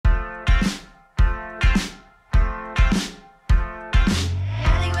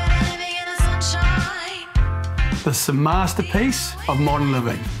This is a masterpiece of modern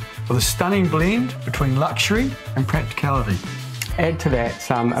living with a stunning blend between luxury and practicality. Add to that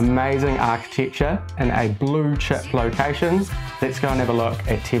some amazing architecture in a blue chip location. Let's go and have a look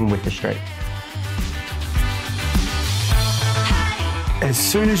at 10 Weka Street. As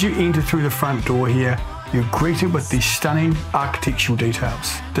soon as you enter through the front door here, you're greeted with these stunning architectural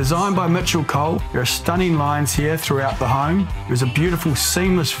details. Designed by Mitchell Coll, there are stunning lines here throughout the home. There's a beautiful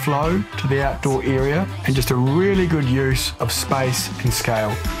seamless flow to the outdoor area and just a really good use of space and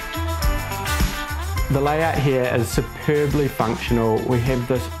scale. The layout here is superbly functional. We have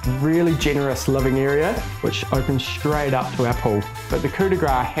this really generous living area which opens straight up to our pool. But the coup de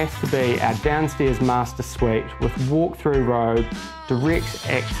grace has to be our downstairs master suite with walk-through robe, direct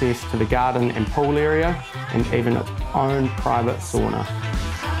access to the garden and pool area, and even its own private sauna.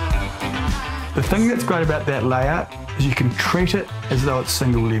 The thing that's great about that layout is you can treat it as though it's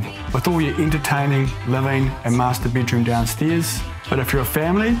single level, with all your entertaining, living and master bedroom downstairs. But if you're a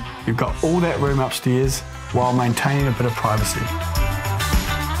family, you've got all that room upstairs while maintaining a bit of privacy.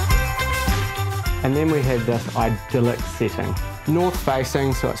 And then we have this idyllic setting. North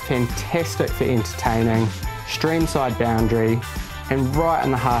facing, so it's fantastic for entertaining, streamside boundary, and right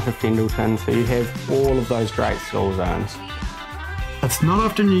in the heart of Fendalton, so you have all of those great school zones. It's not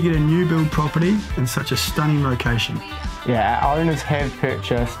often you get a new build property in such a stunning location. Yeah, our owners have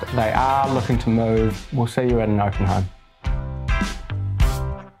purchased, they are looking to move. We'll see you at an open home.